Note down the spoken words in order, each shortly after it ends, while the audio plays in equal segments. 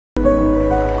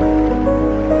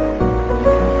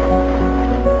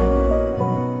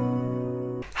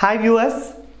Hi viewers,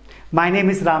 my name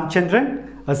is Ramchandran,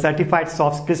 a certified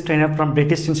soft skills trainer from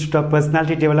British Institute of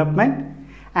Personality Development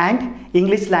and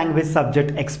English language subject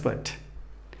expert.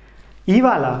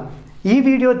 ఇవాళ ఈ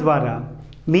video ద్వారా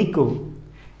మీకు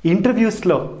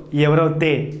ఇంటర్వ్యూస్లో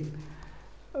ఎవరైతే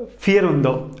fear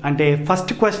ఉందో అంటే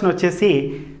first question వచ్చేసి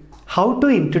how to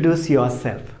introduce your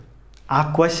self, ఆ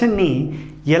క్వశ్చన్ని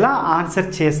ఎలా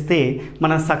ఆన్సర్ చేస్తే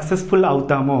మనం సక్సెస్ఫుల్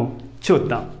అవుతామో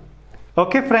చూద్దాం.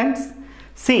 ఓకే ఫ్రెండ్స్,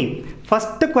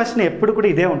 ఫస్ట్ క్వశ్చన్ ఎప్పుడు కూడా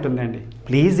ఇదే ఉంటుందండి.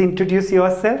 Please introduce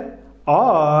your self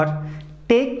are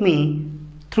take me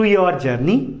through your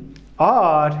journey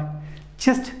or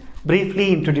just briefly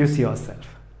introduce your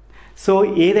self. So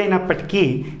ఏదైనప్పటికీ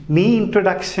మీ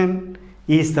introduction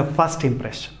is the first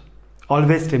impression.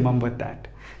 Always remember that.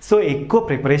 So ఎక్కువ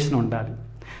preparation ఉండాలి.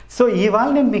 So ఇవాళ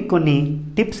నేను మీకు కొన్ని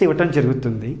టిప్స్ ఇవ్వటం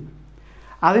జరుగుతుంది.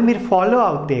 అవి మీరు ఫాలో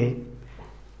అవుతే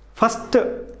ఫస్ట్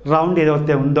రౌండ్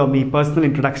ఏదైతే ఉందో మీ పర్సనల్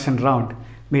ఇంట్రొడక్షన్ రౌండ్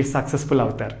మీరు సక్సెస్ఫుల్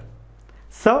అవుతారు.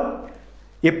 సో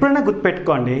ఎప్పుడైనా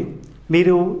గుర్తుపెట్టుకోండి,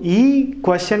 మీరు ఈ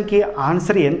క్వశ్చన్కి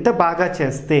ఆన్సర్ ఎంత బాగా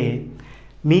చేస్తే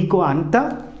మీకు అంత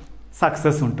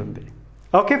సక్సెస్ ఉంటుంది.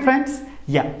 ఓకే ఫ్రెండ్స్,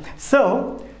 సో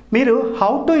మీరు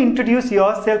how to introduce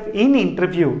your self in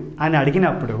interview అని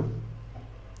అడిగినప్పుడు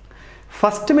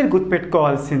ఫస్ట్ మీరు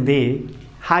గుర్తుపెట్టుకోవాల్సింది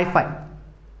హై-ఫై.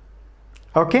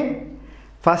 Okay,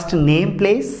 first name,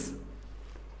 place,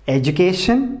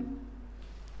 education,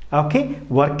 okay,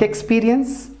 work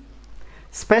experience,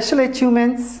 special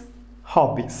achievements,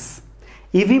 hobbies.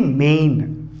 ఇవి మెయిన్.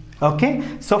 ఓకే,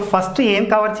 సో ఫస్ట్ ఏం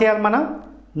కవర్ చేయాలి మనం?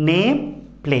 Name,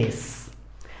 place.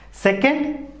 Second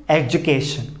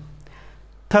education.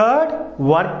 Third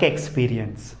work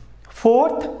experience.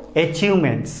 Fourth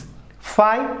achievements.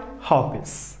 5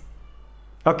 hobbies.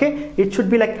 Okay, it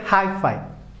should be like హై-ఫై.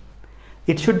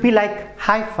 It should be like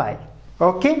హై-ఫై.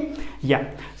 Okay,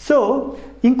 so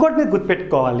ఇంకోటి మీరు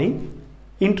గుర్తుపెట్టుకోవాలి,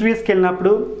 ఇంటర్వ్యూస్కి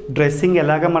వెళ్ళినప్పుడు dressing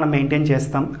ఎలాగ మనం మెయింటైన్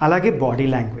చేస్తాం, అలాగే బాడీ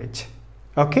లాంగ్వేజ్.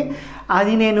 ఓకే,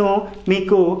 అది నేను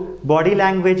మీకు బాడీ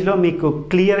లాంగ్వేజ్లో మీకు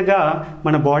క్లియర్గా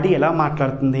మన బాడీ ఎలా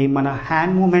మాట్లాడుతుంది, మన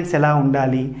హ్యాండ్ మూమెంట్స్ ఎలా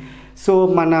ఉండాలి, సో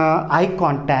మన ఐ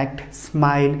కాంటాక్ట్,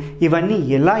 స్మైల్, ఇవన్నీ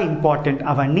ఎలా ఇంపార్టెంట్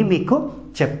అవన్నీ మీకు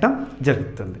చెప్పడం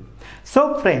జరుగుతుంది. సో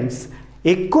ఫ్రెండ్స్,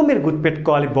 ఎక్కువ మీరు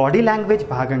గుర్తుపెట్టుకోవాలి బాడీ లాంగ్వేజ్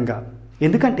భాగంగా.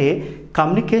 ఎందుకంటే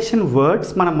కమ్యూనికేషన్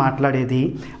వర్డ్స్ మనం మాట్లాడేది,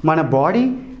 మన బాడీ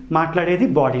మాట్లాడేది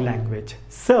body language.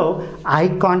 So eye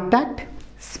contact,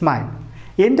 smile.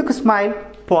 ఎందుకు స్మైల్?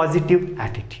 Positive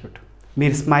attitude.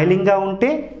 మీరు స్మైలింగ్గా ఉంటే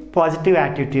పాజిటివ్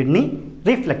యాటిట్యూడ్ని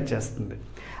రిఫ్లెక్ట్ చేస్తుంది.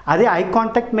 అదే ఐ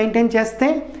కాంటాక్ట్ మెయింటైన్ చేస్తే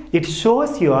it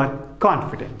shows your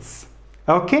confidence.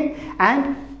 Okay, and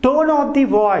tone of the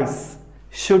voice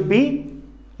should be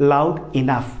loud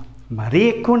enough. మరీ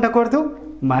ఎక్కువ ఉండకూడదు,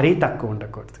 మరీ తక్కువ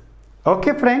ఉండకూడదు.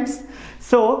 ఓకే ఫ్రెండ్స్,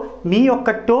 సో మీ యొక్క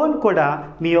టోన్ కూడా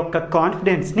మీ యొక్క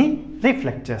కాన్ఫిడెన్స్ని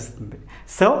రిఫ్లెక్ట్ చేస్తుంది.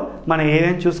 సో మనం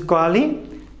ఏమేమి చూసుకోవాలి?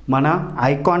 మన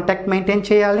ఐ కాంటాక్ట్ మెయింటైన్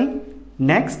చేయాలి,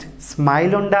 నెక్స్ట్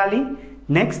స్మైల్ ఉండాలి,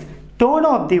 next tone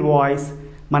of the voice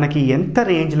మనకి ఎంత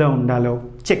రేంజ్లో ఉండాలో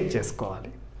చెక్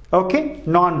చేసుకోవాలి. ఓకే,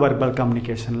 నాన్ వర్బల్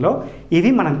కమ్యూనికేషన్లో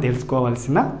ఇవి మనం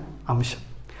తెలుసుకోవాల్సిన అంశం.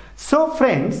 సో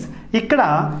ఫ్రెండ్స్, ఇక్కడ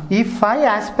ఈ 5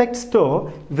 ఆస్పెక్ట్స్తో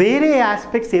వేరే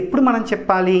ఆస్పెక్ట్స్ ఎప్పుడు మనం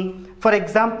చెప్పాలి? For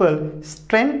example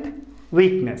strength,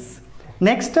 weakness,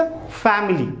 next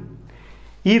family.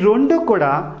 ఈ 2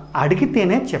 కూడా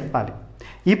అడిగితేనే చెప్పాలి.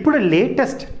 ఇప్పుడు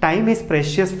latest time is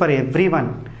precious for everyone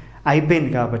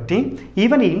అయిపోయింది కాబట్టి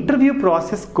ఈవెన్ ఇంటర్వ్యూ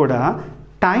ప్రాసెస్ కూడా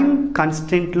టైం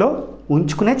కన్స్టెంట్లో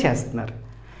ఉంచుకునే చేస్తున్నారు.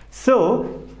 సో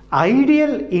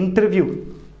ఐడియల్ ఇంటర్వ్యూ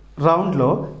రౌండ్లో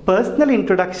పర్సనల్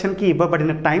ఇంట్రొడక్షన్కి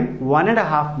ఇవ్వబడిన టైం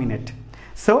 1.5 minutes.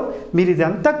 సో మీరు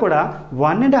ఇదంతా కూడా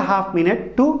 1.5 minutes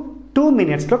to 2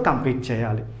 minutesలో కంప్లీట్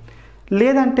చేయాలి.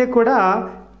 లేదంటే కూడా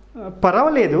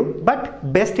పర్వాలేదు, బట్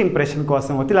బెస్ట్ ఇంప్రెషన్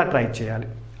కోసం అయితే ఇలా ట్రై చేయాలి.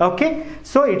 Okay,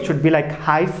 so it should be like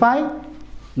హై-ఫై,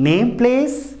 name,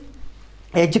 place,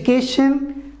 education,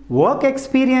 work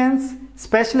experience,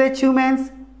 special achievements,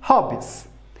 hobbies.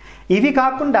 ఇవి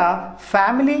కాకుండా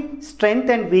ఫ్యామిలీ,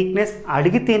 స్ట్రెంగ్త్ అండ్ వీక్నెస్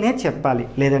అడిగితేనే చెప్పాలి,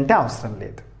 లేదంటే అవసరం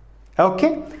లేదు. ఓకే,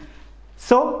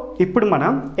 సో ఇప్పుడు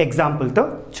మనం ఎగ్జాంపుల్తో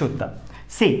చూద్దాం.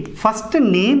 ఫస్ట్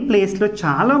నేమ్, ప్లేస్లో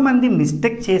చాలామంది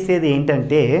మిస్టేక్ చేసేది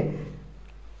ఏంటంటే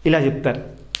ఇలా చెప్తారు,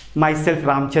 my self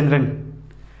Ramachandran.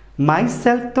 My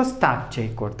సెల్ఫ్తో start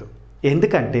చేయకూడదు.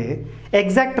 ఎందుకంటే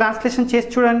ఎగ్జాక్ట్ ట్రాన్స్లేషన్ చేసి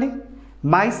చూడండి.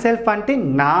 మై సెల్ఫ్ అంటే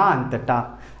నా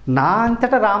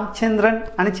అంతటా రామచంద్రన్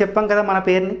అని చెప్పాం కదా మన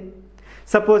పేరుని.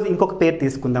 సపోజ్ ఇంకొక పేరు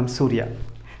తీసుకుందాం, సూర్య.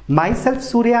 మై సెల్ఫ్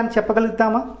సూర్య అని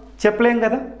చెప్పగలుగుతామా? చెప్పలేం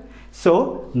కదా. So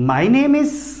my name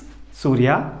is Surya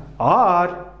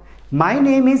are my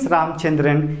name is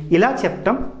Ramachandran ఇలా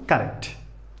చెప్పటం కరెక్ట్.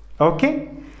 ఓకే,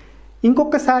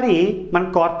 ఇంకొకసారి మన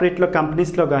కార్పొరేట్లో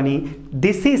కంపెనీస్లో కానీ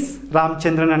దిస్ ఈజ్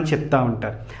రామచంద్రన్ అని చెప్తూ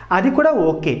ఉంటారు. అది కూడా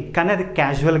ఓకే, కానీ అది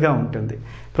క్యాజువల్గా ఉంటుంది.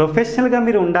 ప్రొఫెషనల్గా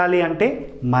మీరు ఉండాలి అంటే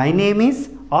my name is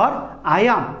are I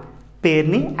am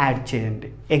పేరుని యాడ్ చేయండి.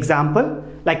 Example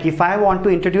like if I want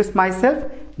to introduce my self,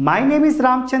 my name is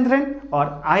Ramachandran are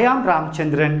I am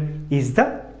Ramachandran is the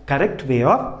correct way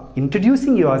of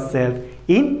introducing yourself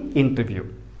in interview.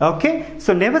 Okay, so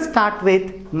never start with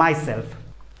myself.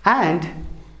 And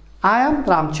I am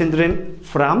Ramchandran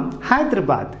from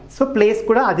Hyderabad. So place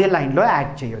kuda adhe line lo add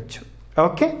cheyochu.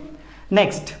 Okay,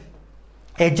 next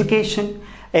education.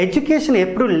 Education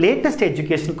eppudu latest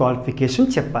education qualification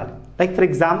cheppali. Like for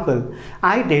example,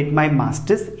 I did my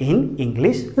masters in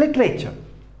English literature.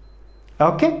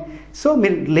 Okay, so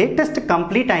మీరు latest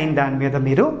complete అయిన దాని మీద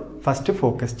మీరు first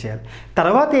focus చేయాలి.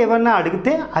 తర్వాత ఏమన్నా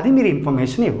అడిగితే అది మీరు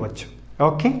ఇన్ఫర్మేషన్ ఇవ్వచ్చు.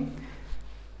 ఓకే,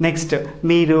 నెక్స్ట్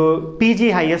మీరు పీజీ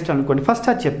హైయెస్ట్ అనుకోండి, ఫస్ట్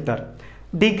అది చెప్తారు.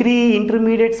 డిగ్రీ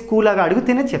ఇంటర్మీడియట్ స్కూల్ అవి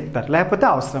అడిగితేనే చెప్తారు, లేకపోతే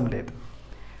అవసరం లేదు.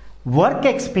 Work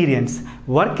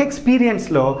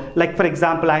ఎక్స్పీరియన్స్లో like for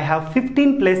example I have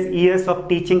 15+ years of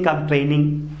teaching cum training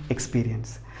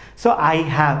experience. So I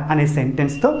have అనే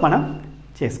సెంటెన్స్తో మనం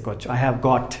చేసుకోవచ్చు. I have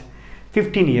got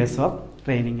 15 years of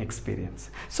training experience.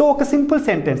 So ఒక simple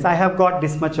sentence, I have got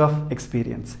this much of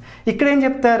experience. ఇక్కడ ఏం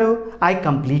చెప్తారు, I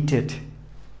completed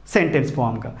sentence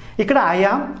ఫామ్గా. ఇక్కడ I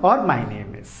am are my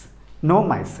name is, no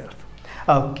my self.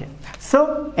 Okay, so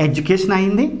education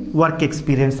అయింది, work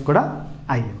experience కూడా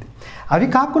అయ్యింది. అవి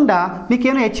కాకుండా మీకు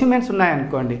ఏమైనా అచీవ్మెంట్స్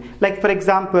ఉన్నాయనుకోండి, లైక్ ఫర్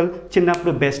ఎగ్జాంపుల్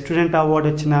చిన్నప్పుడు బెస్ట్ స్టూడెంట్ అవార్డు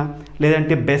వచ్చిన,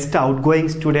 లేదంటే best out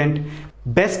going student,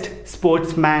 best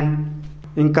sports man,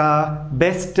 ఇంకా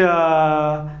best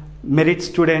merit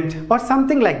student or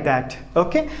something like that.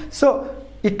 Okay, so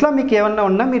ఇట్లా మీకు ఏమన్నా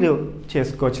ఉన్నా మీరు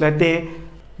చేసుకోవచ్చు. లేకపోతే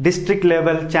district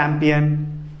level champion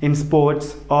in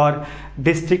sports are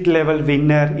district level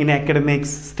winner in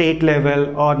academics, state level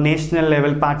or national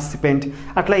level participant,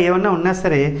 అట్లా ఏమన్నా ఉన్నా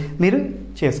సరే మీరు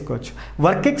చేసుకోవచ్చు.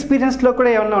 వర్క్ ఎక్స్పీరియన్స్లో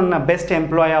కూడా ఏమన్నా ఉన్నా, best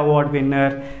employee award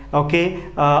winner, okay,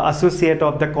 associate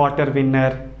of the quarter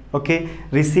winner, okay,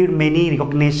 received many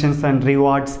recognitions and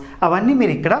rewards, అవన్నీ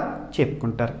మీరు ఇక్కడ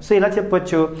చెప్పుకుంటారు. సో ఇలా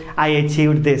చెప్పొచ్చు, I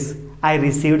achieved this, I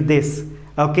received this,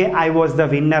 okay, I was the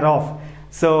winner of,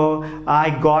 so I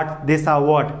got this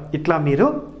award, ఇట్లా మీరు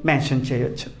mention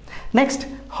చేయొచ్చు. Next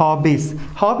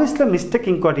హాబీస్లో mistake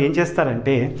ఇంకోటి ఏం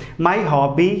చేస్తారంటే, my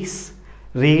hobbies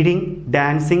reading,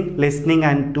 dancing, listening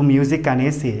and to music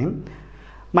అనేసి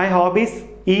మై హాబీస్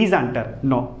ఈజ్ అంటారు.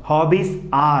 No, hobbies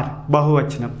are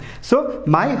బహువచనం. So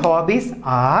my hobbies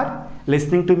are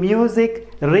listening to music,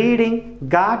 reading,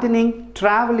 gardening,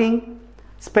 travelling,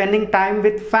 spending time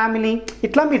with family,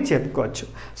 ఇట్లా మీరు చెప్పుకోవచ్చు.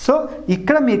 సో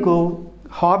ఇక్కడ మీకు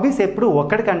హాబీస్ ఎప్పుడు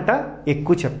ఒకటికంట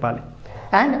ఎక్కువ చెప్పాలి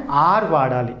అండ్ ఆర్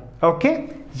వాడాలి. Okay,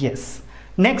 yes.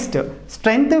 Next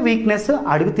strength weakness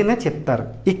అడుగుతూనే చెప్తారు.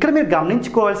 ఇక్కడ మీరు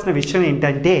గమనించుకోవాల్సిన విషయం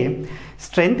ఏంటంటే,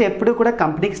 స్ట్రెంగ్త్ ఎప్పుడు కూడా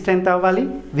కంపెనీకి స్ట్రెంగ్త్ అవ్వాలి,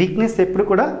 వీక్నెస్ ఎప్పుడు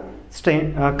కూడా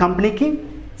కంపెనీకి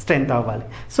స్ట్రెంగ్త్ అవ్వాలి.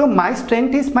 So my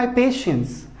strength is my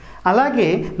patience, అలాగే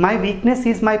my weakness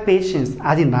is my patience.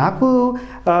 అది నాకు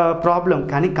ప్రాబ్లం,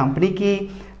 కానీ కంపెనీకి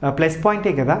ప్లస్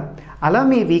పాయింటే కదా. అలా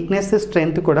మీ వీక్నెస్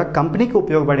స్ట్రెంగ్త్ కూడా కంపెనీకి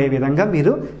ఉపయోగపడే విధంగా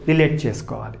మీరు రిలేట్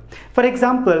చేసుకోవాలి. For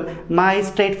example my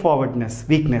straight forwardness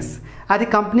weakness, అది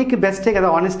కంపెనీకి బెస్టే కదా,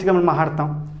 ఆనెస్ట్గా మనం మాట్లాడతాం,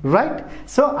 రైట్?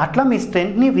 సో అట్లా మీ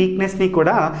స్ట్రెంగ్త్ని వీక్నెస్ని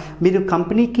కూడా మీరు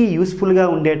కంపెనీకి యూస్ఫుల్గా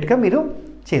ఉండేట్టుగా మీరు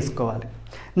చేసుకోవాలి.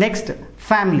 నెక్స్ట్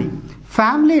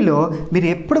ఫ్యామిలీలో మీరు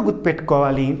ఎప్పుడు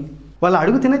గుర్తుపెట్టుకోవాలి, వాళ్ళు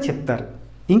అడుగుతూనే చెప్తారు.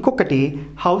 ఇంకొకటి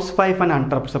హౌస్ వైఫ్ అని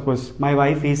అంటారు. Suppose my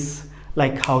wife is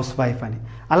like house wife అని,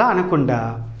 అలా అనకుండా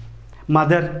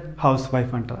మదర్ హౌస్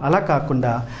వైఫ్ అంటారు. అలా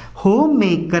కాకుండా హోమ్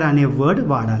మేకర్ అనే వర్డ్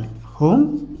వాడాలి. Home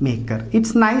maker,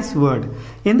 it's nice word.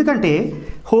 ఎందుకంటే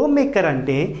హోమ్ మేకర్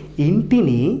అంటే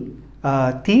ఇంటిని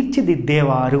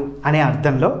తీర్చిదిద్దేవారు అనే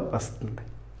అర్థంలో వస్తుంది.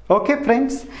 Okay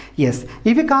friends, yes.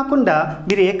 ఇవి కాకుండా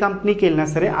మీరు ఏ కంపెనీకి వెళ్ళినా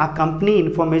సరే ఆ కంపెనీ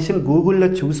ఇన్ఫర్మేషన్ గూగుల్లో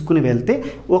చూసుకుని వెళ్తే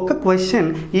ఒక క్వశ్చన్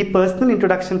ఈ పర్సనల్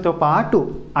ఇంట్రొడక్షన్తో పాటు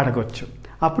అడగొచ్చు.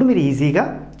 అప్పుడు మీరు ఈజీగా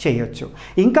చేయొచ్చు.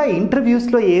 ఇంకా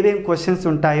ఇంటర్వ్యూస్లో ఏవేం క్వశ్చన్స్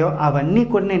ఉంటాయో అవన్నీ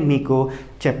కూడా నేను మీకు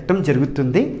చెప్పడం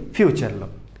జరుగుతుంది ఫ్యూచర్లో.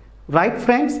 Right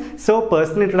friends? So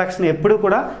personal introduction ఎప్పుడు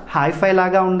కూడా హైఫై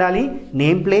లాగా ఉండాలి.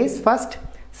 Name place first,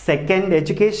 second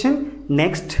education,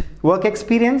 next work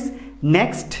experience,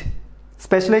 next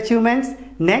special achievements,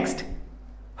 next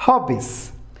hobbies.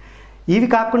 ఇవి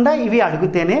కాకుండా ఇవి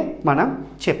అడిగితేనే మనం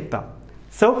చెప్తాం.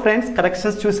 సో ఫ్రెండ్స్,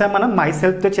 కరెక్షన్స్ చూసాం మనం. మై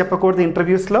సెల్ఫ్తో చెప్పకూడదు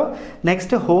ఇంటర్వ్యూస్లో.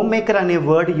 నెక్స్ట్ హోమ్ మేకర్ అనే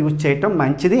వర్డ్ యూజ్ చేయటం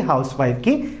మంచిది హౌస్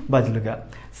వైఫ్కి బదులుగా.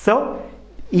 సో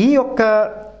ఈ యొక్క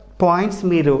పాయింట్స్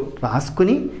మీరు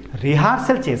రాసుకుని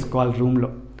రిహార్సల్ చేసుకోవాలి రూమ్లో.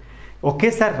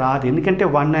 ఒకేసారి రాదు, ఎందుకంటే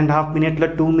 1.5 minutes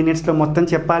 2 minutes మొత్తం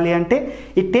చెప్పాలి అంటే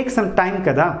ఇట్ టేక్ సమ్ టైం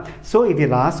కదా. సో ఇవి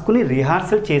రాసుకుని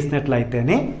రిహార్సల్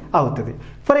చేసినట్లయితేనే అవుతుంది.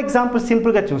 ఫర్ ఎగ్జాంపుల్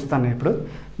సింపుల్గా చూస్తాను ఇప్పుడు.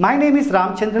 My name is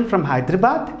Ramachandran from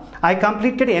Hyderabad. I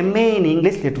completed MA in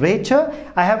English Literature.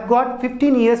 I have got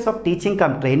 15 years of teaching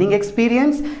cum training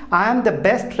experience. I am the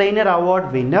best trainer award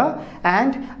winner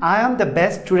and I am the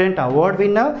best student award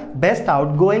winner, best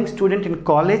outgoing student in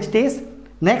college days.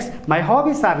 Next, my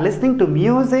hobbies are listening to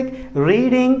music,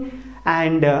 reading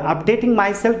and updating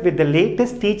myself with the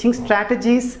latest teaching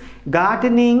strategies,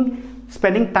 gardening,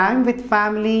 spending time with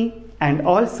family and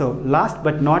also last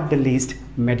but not the least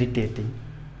meditating.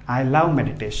 I love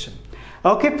meditation.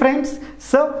 Okay friends,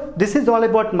 so this is all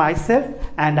about myself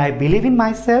and I believe in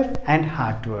myself and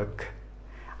hard work.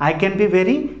 I can be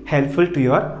very helpful to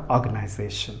your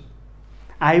organization.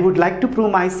 I would like to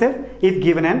prove myself if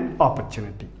given an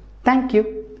opportunity. Thank you.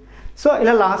 So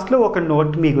ఇలా లాస్ట్లో ఒక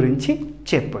note మీ గురించి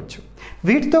చెప్పొచ్చు.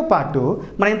 వీటితో పాటు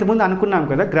మనం ఇంతకుముందు అనుకున్నాం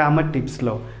కదా గ్రామర్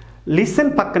టిప్స్లో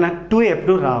లిసన్ పక్కన టు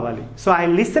ఎప్పుడు రావాలి. సో ఐ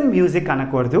లిసన్ మ్యూజిక్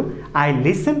అనకూడదు, ఐ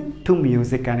లిసన్ టు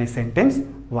మ్యూజిక్ అనే సెంటెన్స్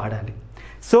వాడాలి.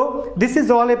 So this is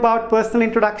all about personal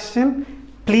introduction.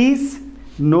 Please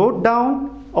note down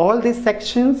all these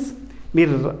sections.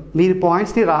 మీరు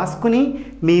పాయింట్స్ని రాసుకుని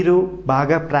మీరు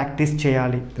బాగా ప్రాక్టీస్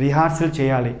చేయాలి, రిహార్సల్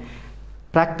చేయాలి.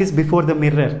 Practice before the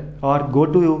mirror are go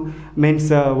to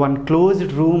one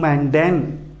closed room and then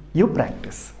you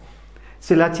practice. So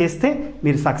ఇలా చేస్తే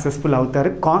మీరు సక్సెస్ఫుల్ అవుతారు,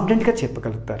 కాన్ఫిడెంట్గా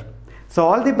చెప్పగలుగుతారు. So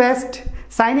all the best.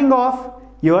 Signing off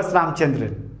yours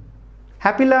Ramachandran.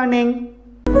 Happy learning.